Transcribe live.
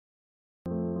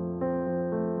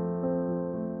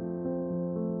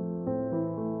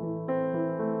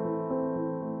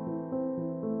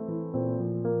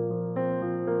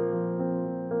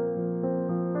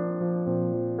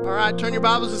right, turn your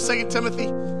Bibles to 2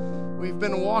 Timothy. We've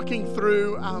been walking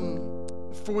through,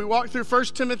 we walked through 1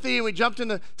 Timothy and we jumped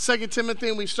into 2 Timothy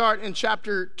and we start in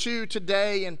chapter 2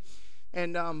 today.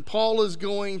 And Paul is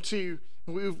going to,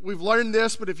 we've learned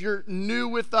this, but if you're new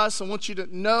with us, I want you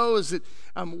to know is that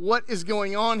what is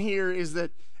going on here is that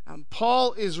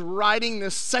Paul is writing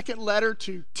this second letter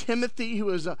to Timothy, who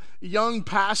is a young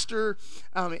pastor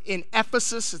in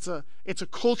Ephesus. It's a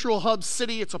cultural hub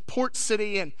city. It's a port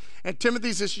city. And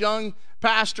Timothy's this young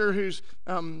pastor who's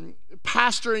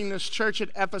pastoring this church at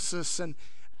Ephesus. And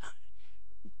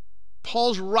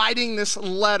Paul's writing this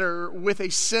letter with a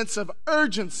sense of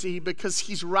urgency because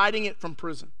he's writing it from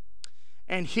prison.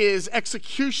 And his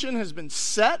execution has been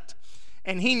set,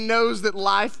 and he knows that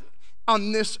life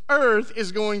on this earth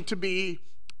is going to be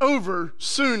over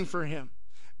soon for him.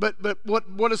 But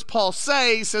what does Paul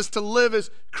say? He says to live as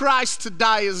Christ, to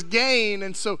die as gain.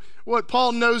 And so what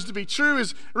Paul knows to be true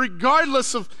is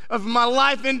regardless of my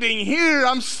life ending here,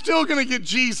 I'm still going to get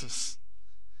Jesus.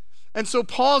 And so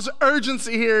Paul's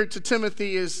urgency here to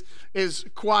Timothy is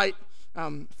quite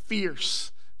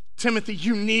fierce. Timothy,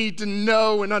 you need to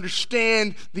know and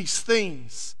understand these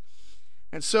things.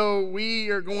 And so we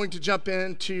are going to jump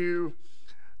into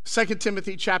 2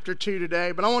 Timothy chapter 2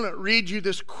 today, but I want to read you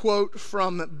this quote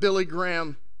from Billy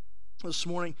Graham this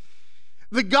morning.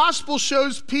 The gospel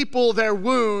shows people their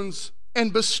wounds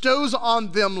and bestows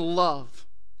on them love.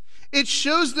 It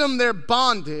shows them their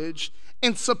bondage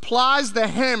and supplies the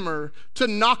hammer to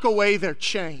knock away their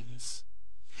chains.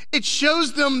 It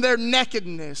shows them their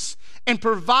nakedness and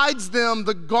provides them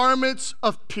the garments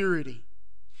of purity.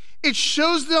 It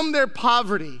shows them their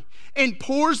poverty and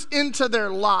pours into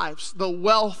their lives the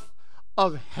wealth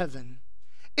of heaven.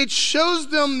 It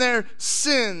shows them their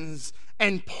sins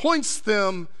and points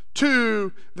them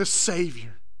to the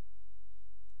Savior.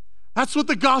 That's what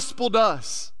the gospel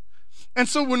does. And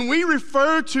so when we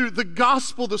refer to the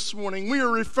gospel this morning, we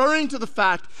are referring to the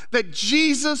fact that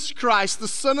Jesus Christ, the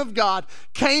Son of God,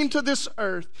 came to this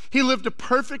earth. He lived a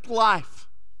perfect life.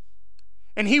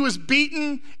 And he was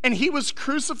beaten and he was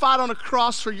crucified on a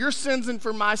cross for your sins and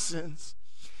for my sins.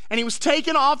 And he was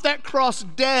taken off that cross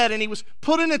dead and he was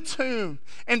put in a tomb.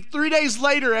 And 3 days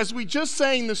later, as we just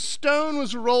sang, the stone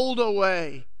was rolled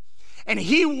away. And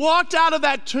he walked out of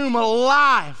that tomb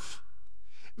alive,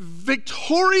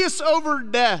 victorious over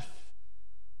death.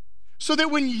 So that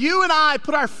when you and I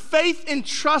put our faith and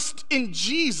trust in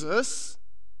Jesus,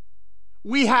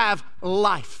 we have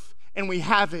life and we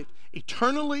have it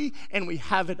eternally, and we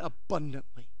have it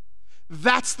abundantly.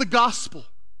 That's the gospel.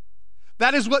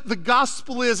 That is what the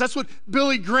gospel is. That's what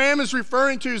Billy Graham is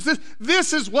referring to. Is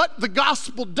this is what the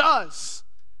gospel does.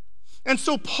 And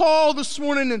so Paul this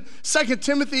morning in 2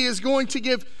 Timothy is going to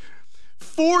give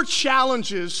 4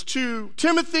 challenges to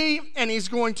Timothy, and he's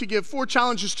going to give 4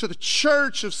 challenges to the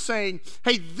church of saying,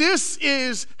 hey, this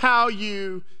is how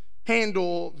you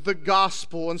handle the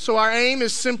gospel. And so our aim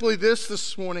is simply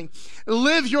this morning.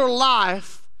 Live your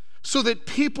life so that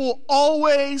people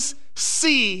always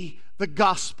see the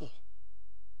gospel.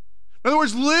 In other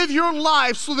words, live your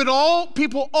life so that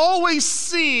people always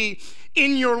see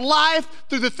in your life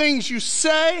through the things you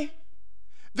say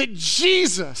that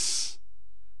Jesus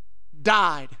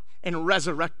died and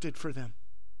resurrected for them.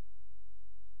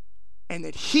 And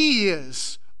that he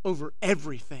is over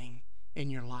everything in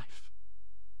your life.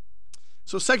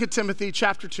 So 2 Timothy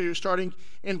chapter 2, starting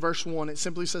in verse 1, it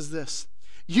simply says this.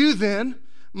 You then,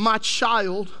 my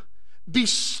child, be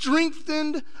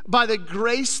strengthened by the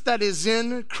grace that is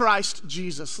in Christ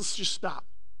Jesus. Let's just stop.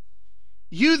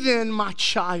 You then, my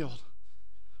child.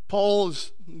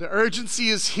 The urgency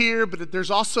is here, but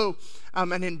there's also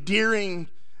an endearing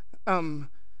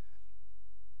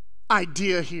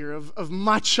idea here of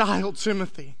my child,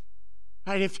 Timothy.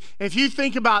 Right? If you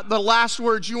think about the last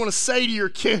words you want to say to your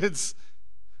kids,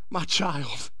 my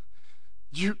child,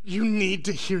 you need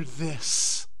to hear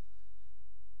this.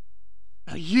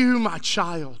 Now you, my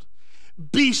child,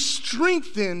 be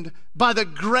strengthened by the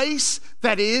grace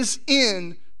that is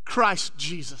in Christ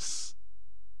Jesus.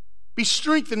 Be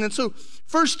strengthened. And so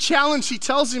first challenge he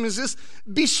tells him is this: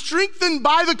 be strengthened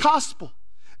by the gospel.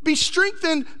 Be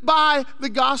strengthened by the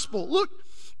gospel. Look,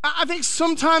 I think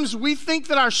sometimes we think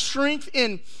that our strength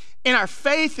in our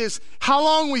faith is how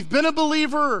long we've been a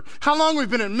believer, or how long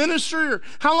we've been in ministry, or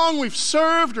how long we've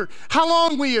served, or how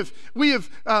long we have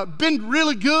been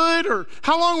really good, or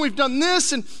how long we've done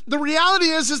this. And the reality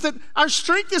is that our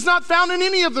strength is not found in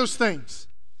any of those things.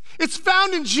 It's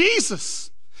found in Jesus.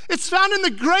 It's found in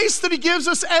the grace that he gives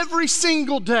us every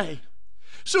single day.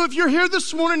 So if you're here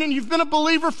this morning and you've been a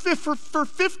believer for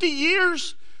 50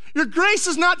 years, your grace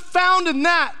is not found in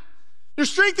that. Your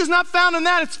strength is not found in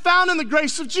that. It's found in the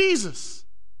grace of Jesus.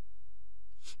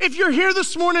 If you're here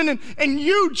this morning and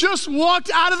you just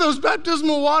walked out of those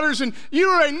baptismal waters and you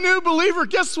are a new believer,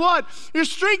 guess what? Your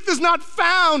strength is not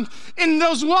found in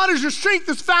those waters. Your strength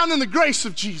is found in the grace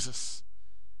of Jesus.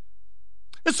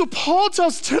 And so Paul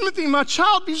tells Timothy, my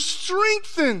child, be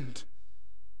strengthened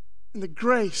in the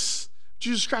grace of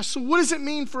Jesus Christ. So what does it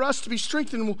mean for us to be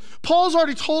strengthened? Well, Paul's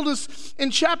already told us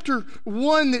in chapter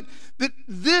 1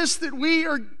 that we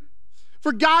are,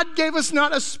 for God gave us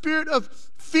not a spirit of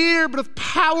fear, but of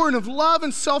power and of love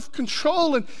and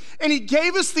self-control. And he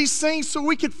gave us these things so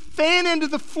we could fan into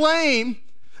the flame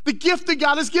the gift that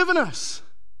God has given us.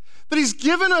 That he's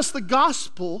given us the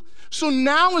gospel. So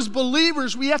now as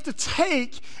believers, we have to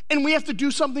take and we have to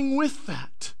do something with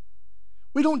that.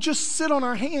 We don't just sit on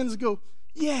our hands and go,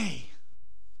 yay,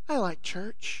 I like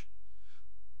church.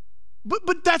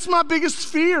 But that's my biggest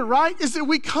fear, right? Is that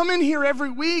we come in here every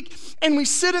week and we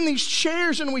sit in these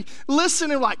chairs and we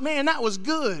listen and we're like, man, that was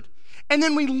good. And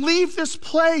then we leave this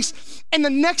place and the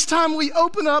next time we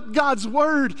open up God's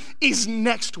word is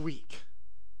next week.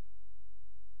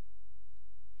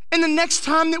 And the next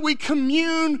time that we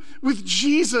commune with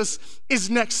Jesus is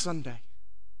next Sunday.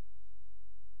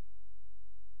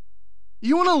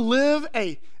 You want to live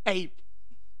a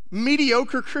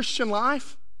mediocre Christian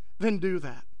life? Then do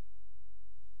that.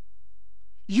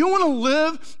 You want to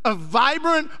live a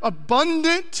vibrant,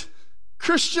 abundant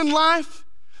Christian life?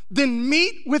 Then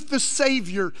meet with the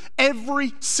Savior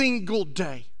every single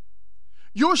day.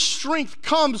 Your strength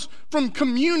comes from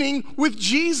communing with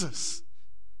Jesus.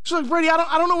 She's like, Brady,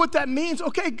 I don't know what that means.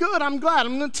 Okay, good, I'm glad.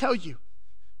 I'm going to tell you.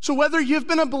 So whether you've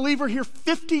been a believer here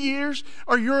 50 years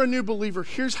or you're a new believer,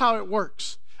 here's how it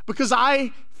works. Because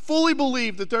I fully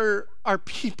believe that there are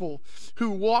people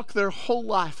who walk their whole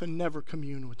life and never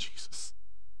commune with Jesus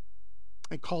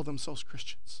and call themselves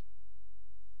Christians.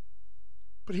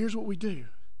 But here's what we do,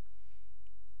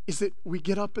 is that we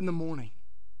get up in the morning.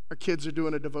 Our kids are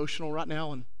doing a devotional right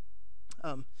now,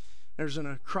 and there's an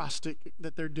acrostic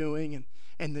that they're doing,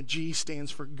 and the G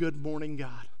stands for Good Morning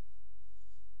God.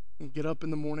 And get up in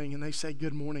the morning and they say,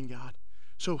 Good morning, God.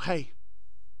 So, hey,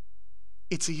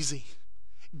 it's easy.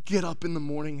 Get up in the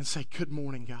morning and say, Good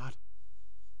morning, God.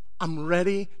 I'm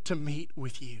ready to meet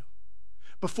with you.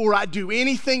 Before I do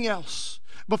anything else,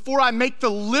 before I make the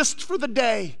list for the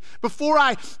day, before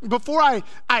I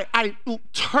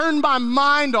turn my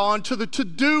mind on to the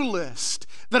to-do list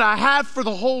that I have for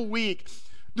the whole week,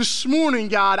 this morning,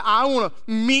 God, I want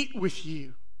to meet with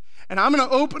you. And I'm going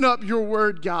to open up your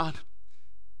word, God.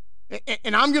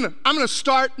 And I'm going to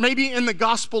start maybe in the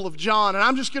Gospel of John, and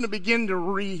I'm just going to begin to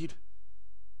read.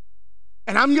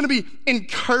 And I'm going to be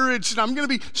encouraged, and I'm going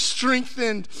to be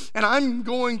strengthened, and I'm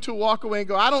going to walk away and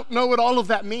go, I don't know what all of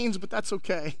that means, but that's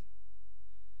okay.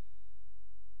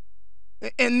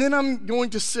 And then I'm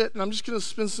going to sit, and I'm just going to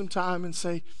spend some time and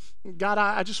say, God,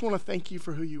 I just want to thank you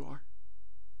for who you are.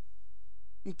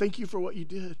 And thank you for what you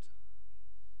did.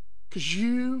 Because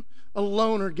you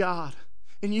alone are God.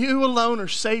 And you alone are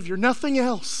Savior. Nothing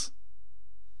else.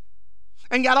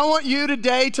 And God, I want you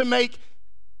today to make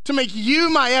you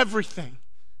my everything.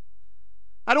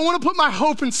 I don't want to put my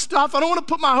hope in stuff. I don't want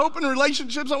to put my hope in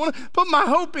relationships. I want to put my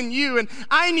hope in you. And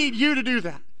I need you to do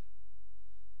that.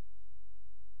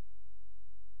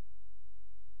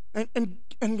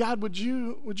 And God, would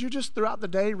you just throughout the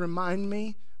day remind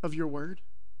me of your word?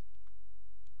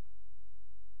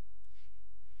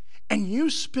 And you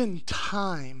spend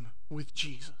time with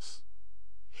Jesus.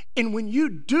 And when you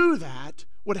do that,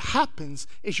 what happens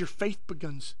is your faith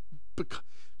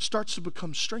starts to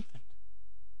become strengthened.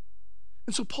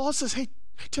 And so Paul says, hey,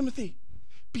 Timothy,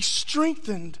 be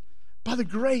strengthened by the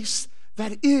grace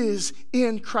that is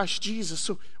in Christ Jesus.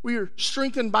 So we are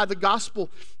strengthened by the gospel.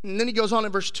 And then he goes on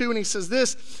in verse 2 and he says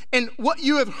this, and what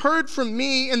you have heard from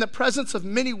me in the presence of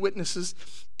many witnesses,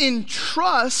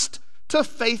 entrust to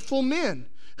faithful men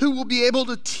who will be able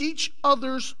to teach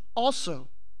others also.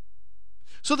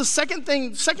 So the second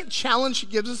challenge he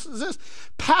gives us is this: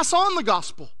 pass on the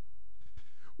gospel.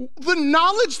 The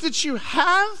knowledge that you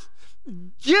have,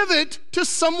 give it to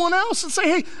someone else and say,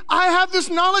 hey, I have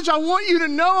this knowledge. I want you to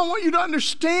know. I want you to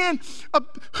understand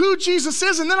who Jesus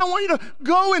is. And then I want you to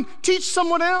go and teach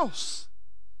someone else.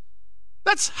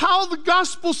 That's how the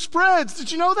gospel spreads.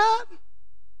 Did you know that?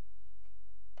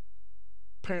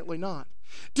 Apparently not.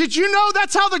 Did you know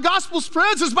that's how the gospel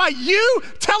spreads, is by you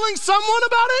telling someone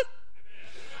about it?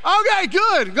 Okay,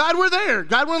 good. Glad we're there.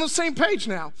 Glad we're on the same page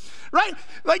now. Right?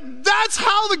 Like, that's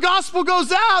how the gospel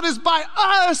goes out, is by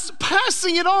us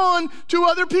passing it on to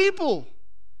other people.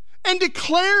 and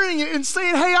declaring it and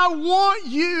saying, hey, I want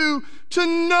you to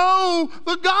know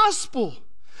the gospel.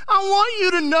 I want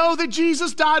you to know that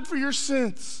Jesus died for your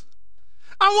sins.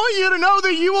 I want you to know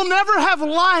that you will never have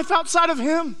life outside of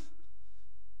him.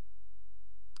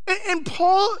 And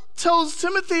Paul tells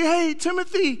Timothy, hey,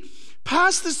 Timothy,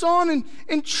 pass this on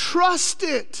and trust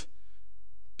it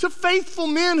to faithful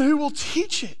men who will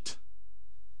teach it.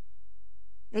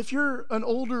 If you're an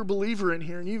older believer in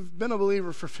here and you've been a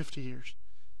believer for 50 years,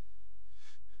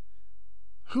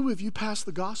 who have you passed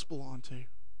the gospel on to?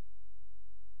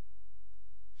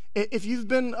 If you've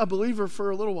been a believer for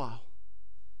a little while,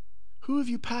 who have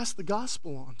you passed the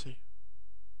gospel on to?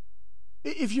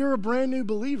 If you're a brand new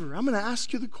believer, I'm going to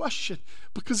ask you the question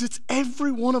because it's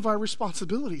every one of our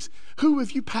responsibilities. Who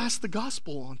have you passed the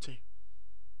gospel on to?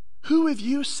 Who have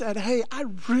you said, hey, I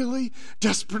really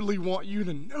desperately want you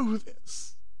to know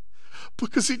this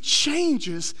because it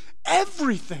changes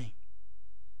everything.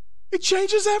 It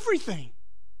changes everything.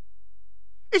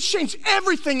 It's changed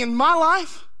everything in my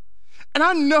life, and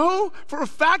I know for a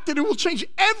fact that it will change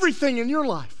everything in your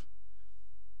life.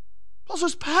 Paul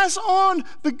says, pass on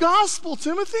the gospel,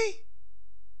 Timothy.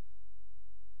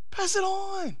 Pass it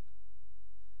on.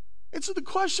 And so the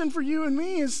question for you and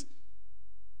me is,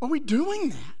 are we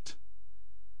doing that?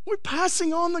 We're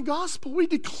passing on the gospel. We're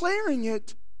declaring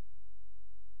it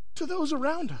to those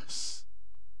around us.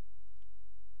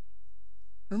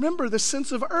 Remember the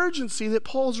sense of urgency that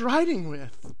Paul's writing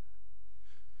with.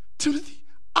 Timothy,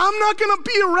 I'm not going to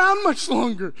be around much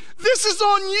longer. This is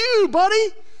on you, buddy.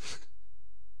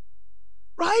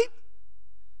 Right?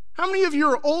 How many of you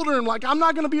are older and like, I'm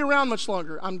not going to be around much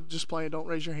longer? I'm just playing, don't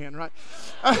raise your hand, right?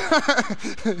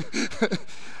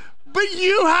 But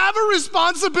you have a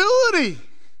responsibility,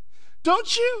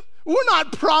 don't you? We're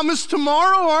not promised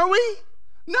tomorrow, are we?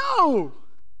 No.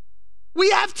 We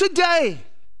have today.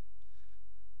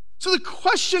 So the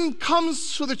question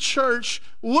comes for the church,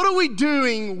 what are we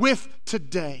doing with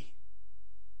today?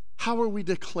 How are we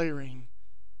declaring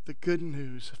the good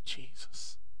news of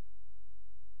Jesus?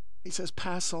 He says,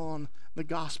 pass on the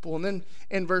gospel. And then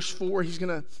in verse 4, he's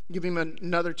going to give him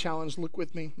another challenge. Look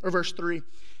with me. Or verse 3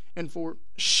 and 4.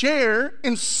 Share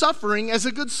in suffering as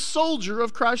a good soldier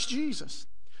of Christ Jesus.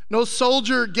 No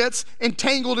soldier gets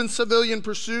entangled in civilian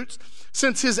pursuits,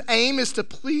 since his aim is to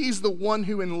please the one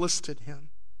who enlisted him.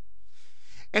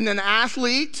 And an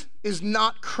athlete is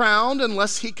not crowned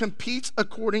unless he competes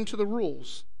according to the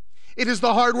rules. It is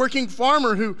the hardworking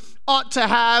farmer who ought to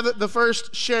have the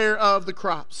first share of the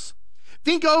crops.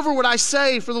 Think over what I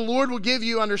say, for the Lord will give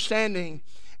you understanding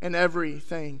in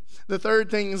everything. The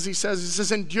third thing is he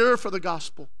says, endure for the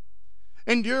gospel.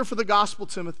 Endure for the gospel,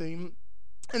 Timothy.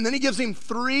 And then he gives him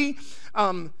three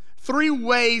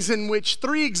ways in which,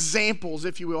 three examples,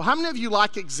 if you will. How many of you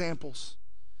like examples?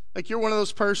 Like you're one of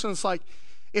those persons, like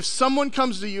if someone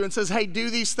comes to you and says, hey, do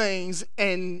these things,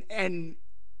 and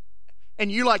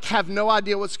you like have no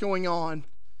idea what's going on,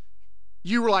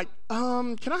 you were like,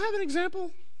 can I have an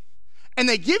example? And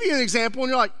they give you an example and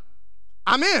you're like,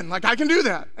 I'm in, like I can do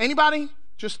that. Anybody?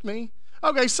 Just me?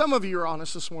 Okay, some of you are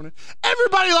honest this morning.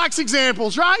 Everybody likes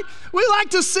examples, right? We like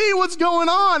to see what's going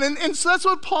on. And so that's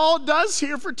what Paul does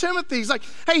here for Timothy. He's like,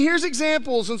 hey, here's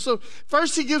examples. And so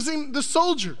first he gives him the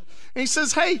soldier. And he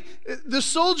says, hey, the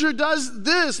soldier does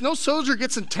this. No soldier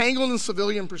gets entangled in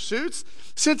civilian pursuits,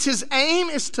 since his aim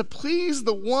is to please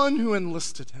the one who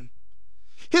enlisted him.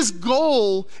 His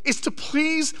goal is to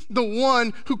please the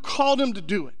one who called him to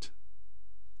do it.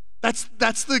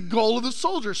 That's the goal of the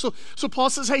soldier. So Paul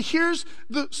says, hey, here's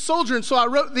the soldier. And so I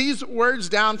wrote these words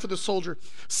down for the soldier.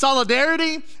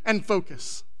 Solidarity and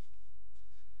focus.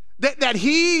 That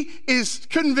he is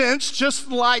convinced, just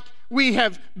like we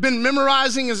have been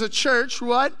memorizing as a church,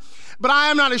 what? But I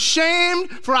am not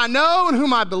ashamed, for I know in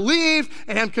whom I believe,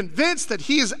 and am convinced that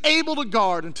he is able to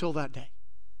guard until that day.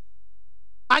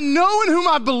 I know in whom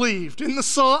I believed, and the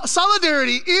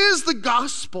solidarity is the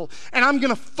gospel, and I'm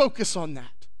going to focus on that.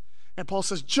 And Paul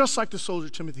says, just like the soldier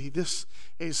Timothy, this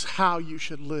is how you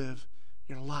should live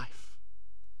your life,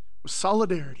 with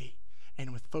solidarity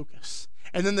and with focus.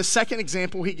 And then the second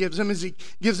example he gives him is he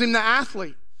gives him the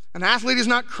athlete. An athlete is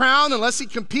not crowned unless he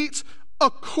competes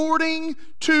according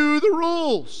to the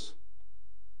rules.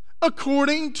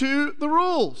 According to the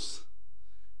rules.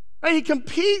 Right? He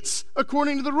competes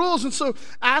according to the rules. And so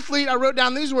athlete, I wrote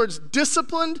down these words,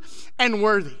 disciplined and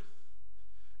worthy.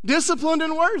 Disciplined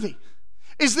and worthy.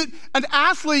 Is that an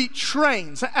athlete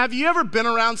trains. Have you ever been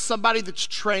around somebody that's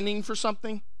training for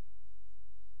something?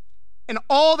 And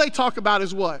all they talk about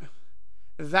is what?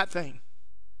 That thing.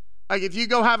 Like if you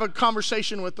go have a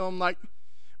conversation with them, like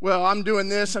well, I'm doing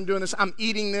this, I'm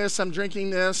eating this, I'm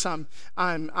drinking this, I'm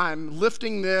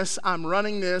lifting this, I'm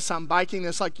running this, I'm biking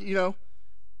this. Like,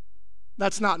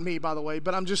 that's not me, by the way,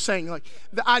 but I'm just saying, like,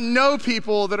 I know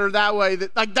people that are that way,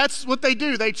 that like that's what they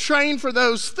do. They train for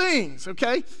those things,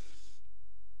 okay?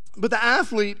 But the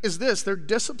athlete is this: they're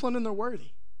disciplined and they're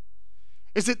worthy.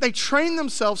 Is that they train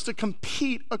themselves to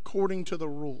compete according to the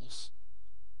rules.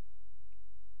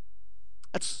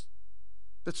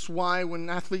 That's why when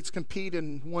athletes compete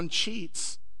and one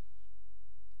cheats,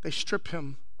 they strip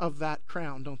him of that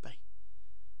crown, don't they?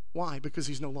 Why? Because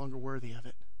he's no longer worthy of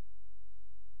it.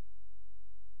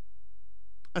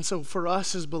 And so for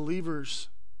us as believers,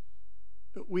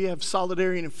 we have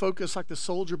solidarity and focus like the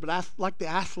soldier, but like the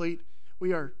athlete,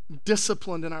 we are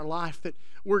disciplined in our life, that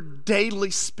we're daily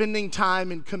spending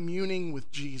time in communing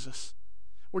with Jesus.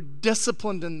 We're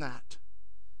disciplined in that.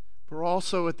 But we're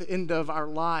also at the end of our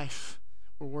life,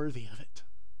 we're worthy of it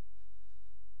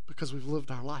because we've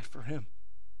lived our life for him.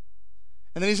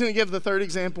 And then he's going to give the third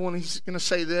example, and he's going to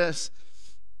say this.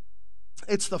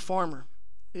 It's the farmer.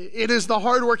 It is the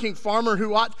hardworking farmer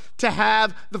who ought to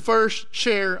have the first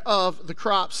share of the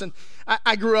crops. And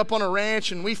I grew up on a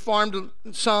ranch, and we farmed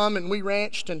some, and we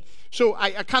ranched. And so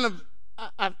I kind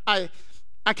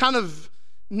of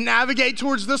navigate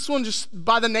towards this one just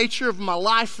by the nature of my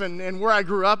life and where I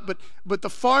grew up. But the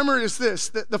farmer is this: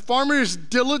 the farmer is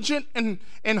diligent and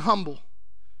humble.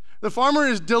 The farmer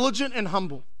is diligent and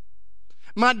humble.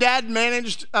 My dad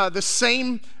managed the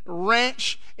same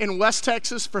ranch in West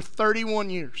Texas for 31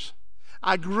 years.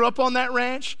 I grew up on that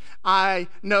ranch. I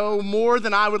know more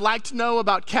than I would like to know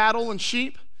about cattle and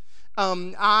sheep.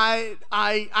 It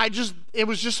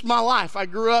was just my life. I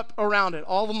grew up around it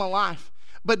all of my life.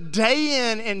 But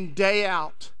day in and day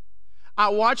out, I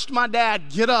watched my dad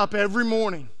get up every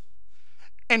morning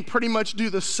and pretty much do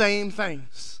the same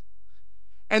things.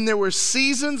 And there were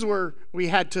seasons where we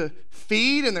had to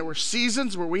feed, and there were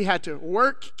seasons where we had to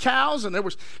work cows, and there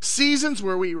were seasons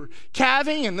where we were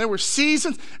calving, and there were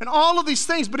seasons, and all of these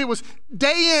things, but it was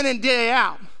day in and day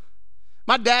out.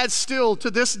 My dad still, to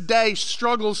this day,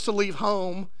 struggles to leave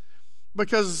home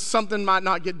because something might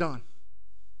not get done,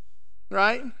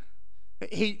 right?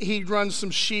 He runs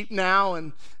some sheep now,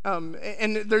 and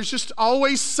there's just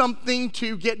always something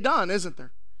to get done, isn't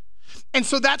there? And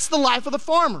so that's the life of the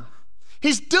farmer.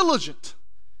 He's diligent,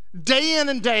 day in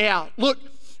and day out. Look,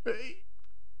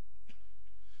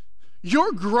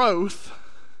 your growth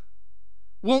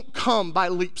won't come by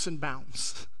leaps and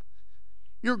bounds.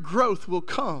 Your growth will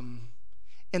come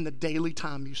in the daily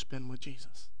time you spend with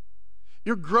Jesus.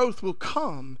 Your growth will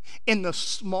come in the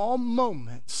small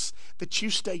moments that you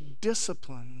stay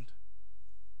disciplined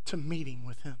to meeting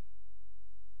with him.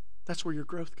 That's where your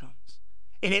growth comes.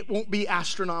 And it won't be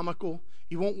astronomical.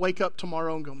 You won't wake up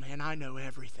tomorrow and go, man, I know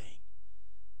everything.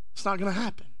 It's not going to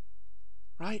happen,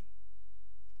 right?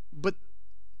 But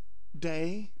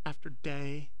day after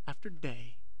day after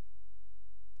day,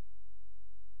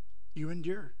 you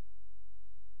endure.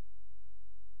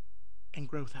 And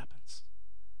growth happens.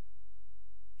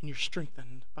 And you're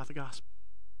strengthened by the gospel.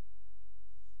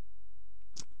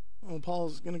 Well,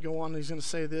 Paul's going to go on and he's going to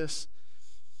say this.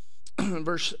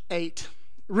 Verse 8.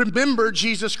 Remember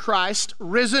Jesus Christ,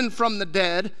 risen from the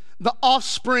dead, the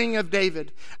offspring of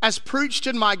David, as preached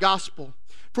in my gospel,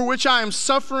 for which I am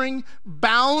suffering,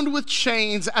 bound with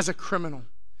chains as a criminal.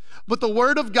 But the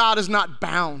word of God is not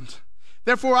bound.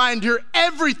 Therefore I endure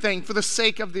everything for the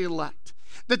sake of the elect,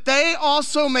 that they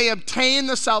also may obtain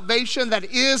the salvation that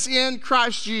is in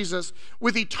Christ Jesus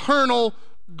with eternal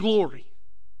glory.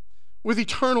 With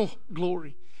eternal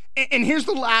glory. And here's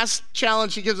the last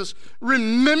challenge he gives us.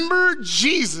 Remember,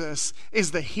 Jesus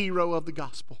is the hero of the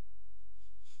gospel.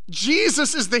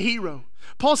 Jesus is the hero.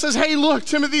 Paul says, hey, look,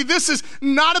 Timothy, this is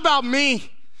not about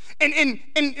me. And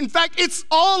in fact, it's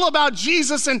all about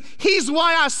Jesus, and he's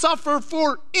why I suffer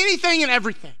for anything and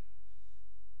everything.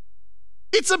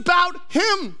 It's about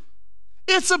him.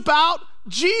 It's about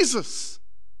Jesus.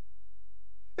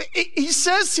 He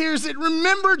says here is that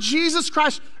remember Jesus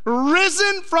Christ,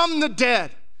 risen from the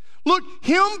dead. Look,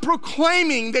 him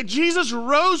proclaiming that Jesus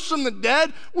rose from the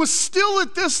dead was still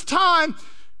at this time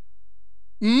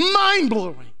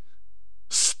mind-blowing.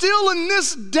 Still in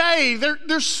this day,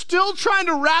 they're still trying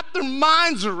to wrap their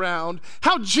minds around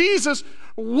how Jesus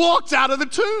walked out of the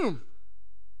tomb.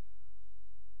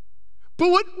 But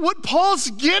what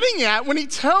Paul's getting at when he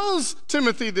tells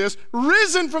Timothy this,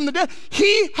 risen from the dead,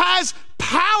 he has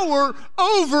power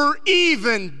over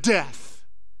even death.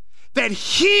 That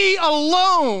he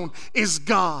alone is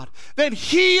God. That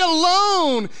he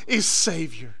alone is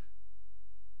Savior.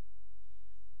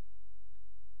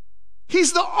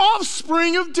 He's the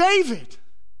offspring of David.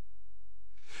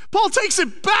 Paul takes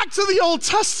it back to the Old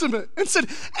Testament and said,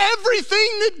 everything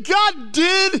that God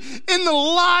did in the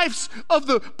lives of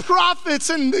the prophets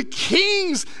and the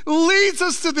kings leads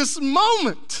us to this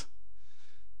moment.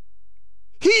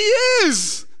 He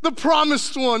is the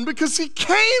promised one because he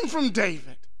came from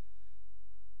David.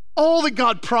 All that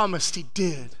God promised, he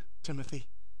did, Timothy.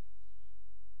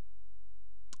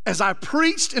 As I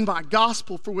preached in my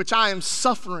gospel for which I am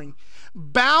suffering,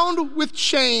 bound with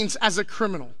chains as a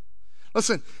criminal.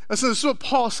 Listen, this is what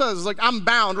Paul says. It's like, I'm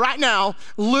bound right now.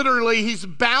 Literally, he's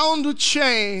bound with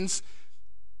chains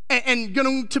and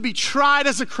going to be tried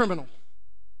as a criminal.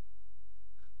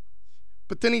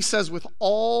 But then he says, with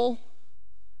all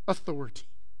authority.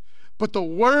 But the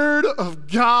word of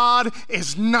God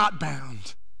is not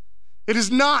bound. It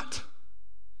is not.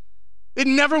 It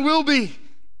never will be.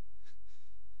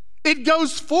 It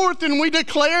goes forth and we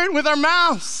declare it with our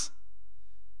mouths.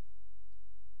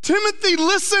 Timothy,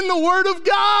 listen, the word of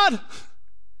God.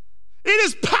 It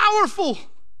is powerful.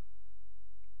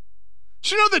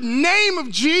 Do you know the name of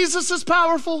Jesus is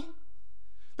powerful?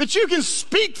 That you can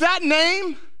speak that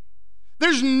name?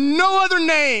 There's no other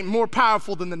name more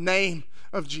powerful than the name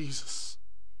of Jesus.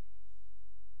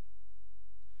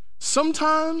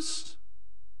 Sometimes,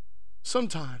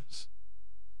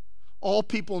 all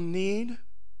people need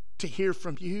to hear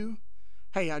from you,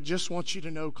 hey, I just want you to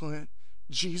know, Clint,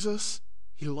 Jesus,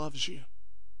 he loves you.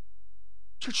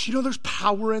 Church, you know there's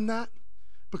power in that?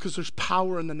 Because there's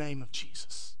power in the name of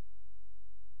Jesus.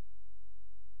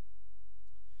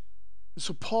 And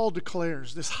so Paul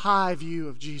declares this high view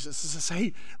of Jesus. He says,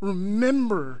 hey,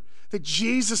 remember that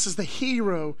Jesus is the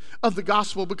hero of the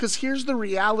gospel, because here's the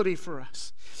reality for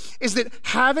us, is that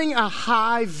having a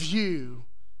high view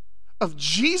of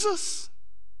Jesus,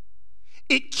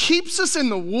 it keeps us in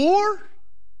the war,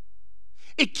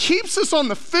 it keeps us on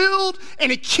the field, and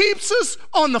it keeps us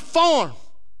on the farm.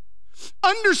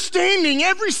 Understanding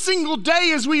every single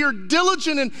day as we are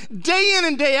diligent and day in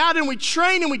and day out, and we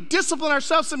train and we discipline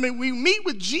ourselves and we meet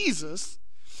with Jesus,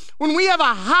 when we have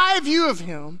a high view of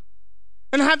him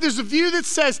and have this view that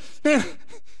says, man,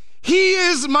 he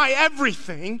is my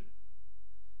everything,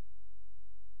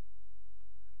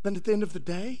 then at the end of the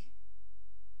day,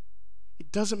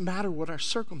 it doesn't matter what our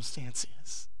circumstance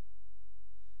is.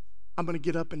 I'm going to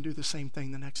get up and do the same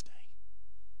thing the next day.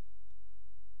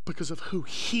 Because of who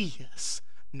he is,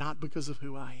 not because of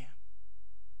who I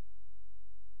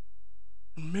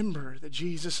am. Remember that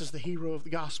Jesus is the hero of the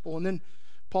gospel. And then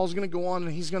Paul's going to go on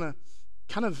and he's going to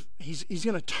he's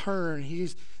going to turn.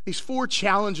 He's these 4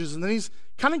 challenges, and then he's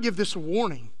kind of give this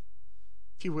warning,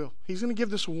 if you will. He's going to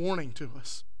give this warning to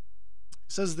us.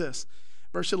 He says this,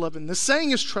 verse 11, the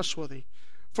saying is trustworthy,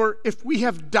 for if we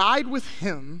have died with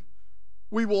him,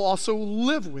 we will also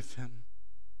live with him.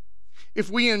 If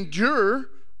we endure,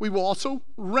 we will also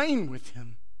reign with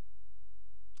him.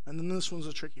 And then this one's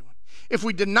a tricky one. If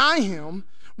we deny him,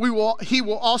 he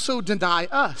will also deny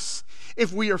us.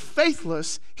 If we are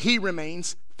faithless, he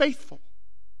remains faithful.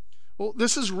 Well,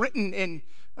 this is written in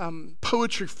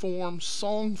poetry form,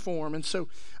 song form. And so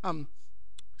it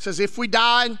says, if we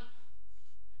die,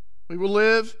 we will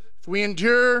live. If we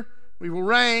endure, we will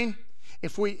reign.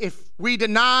 If we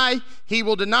deny, he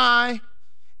will deny.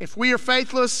 If we are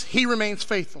faithless, he remains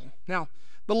faithful. Now,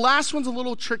 the last one's a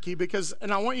little tricky because,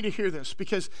 and I want you to hear this,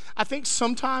 because I think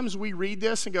sometimes we read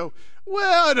this and go,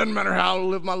 well, it doesn't matter how I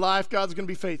live my life, God's going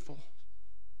to be faithful.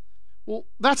 Well,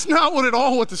 that's not what at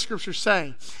all what the scripture's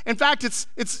saying. In fact, it's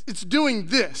doing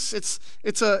this.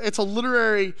 It's a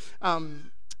literary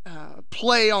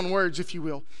play on words, if you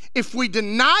will. If we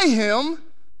deny him,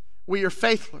 we are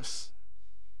faithless.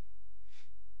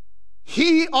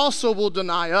 He also will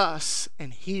deny us,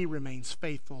 and he remains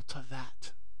faithful to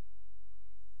that.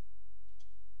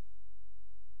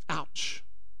 Ouch.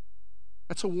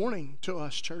 That's a warning to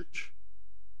us, church,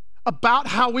 about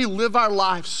how we live our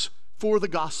lives for the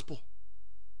gospel.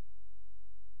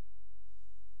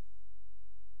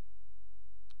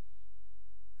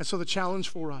 And so the challenge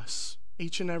for us,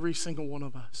 each and every single one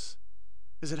of us,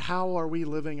 is that how are we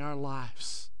living our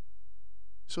lives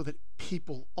so that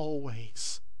people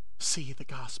always see the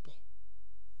gospel?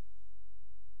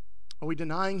 Are we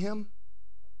denying him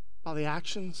by the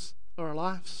actions of our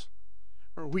lives?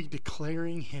 Or are we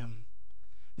declaring him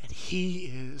that he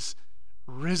is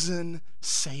risen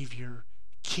Savior,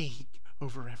 King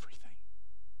over everything?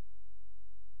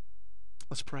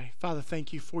 Let's pray. Father,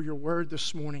 thank you for your word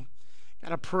this morning.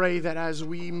 God, I pray that as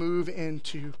we move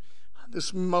into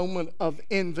this moment of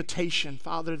invitation,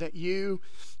 Father, that you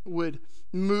would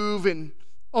move in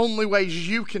only ways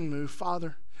you can move,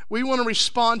 Father. We want to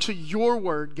respond to your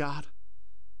word, God.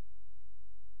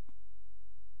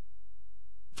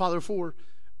 Father, for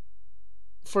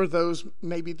those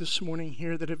maybe this morning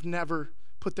here that have never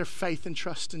put their faith and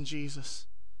trust in Jesus,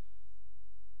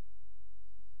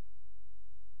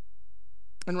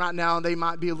 and right now they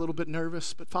might be a little bit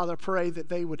nervous, but Father, I pray that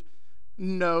they would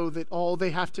know that all they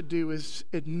have to do is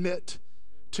admit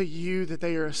to you that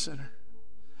they are a sinner.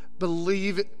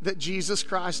 Believe that Jesus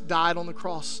Christ died on the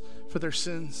cross for their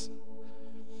sins,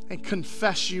 and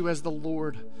confess you as the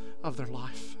Lord of their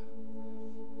life.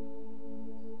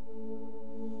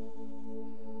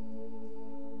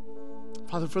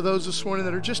 Father, for those this morning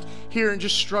that are just here and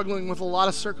just struggling with a lot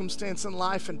of circumstance in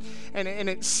life, and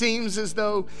it seems as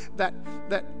though that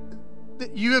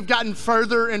you have gotten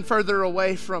further and further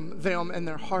away from them and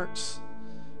their hearts,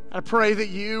 I pray that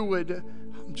you would,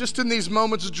 just in these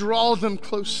moments, draw them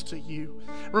close to you.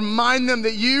 Remind them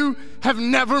that you have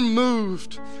never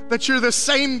moved, that you're the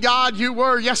same God you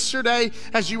were yesterday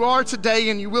as you are today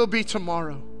and you will be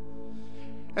tomorrow,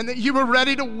 and that you are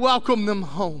ready to welcome them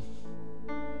home.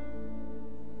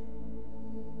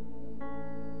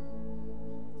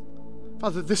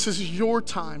 Father, this is your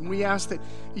time. We ask that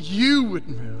you would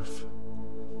move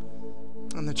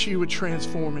and that you would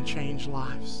transform and change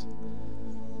lives.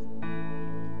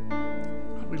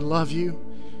 God, we love you.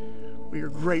 We are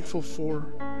grateful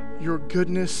for your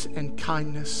goodness and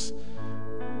kindness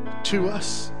to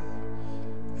us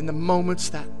in the moments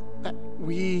that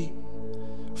we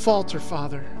falter,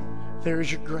 Father. There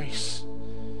is your grace,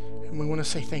 and we want to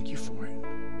say thank you for it.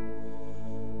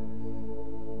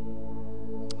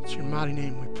 It's your mighty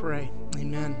name we pray.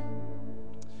 Amen.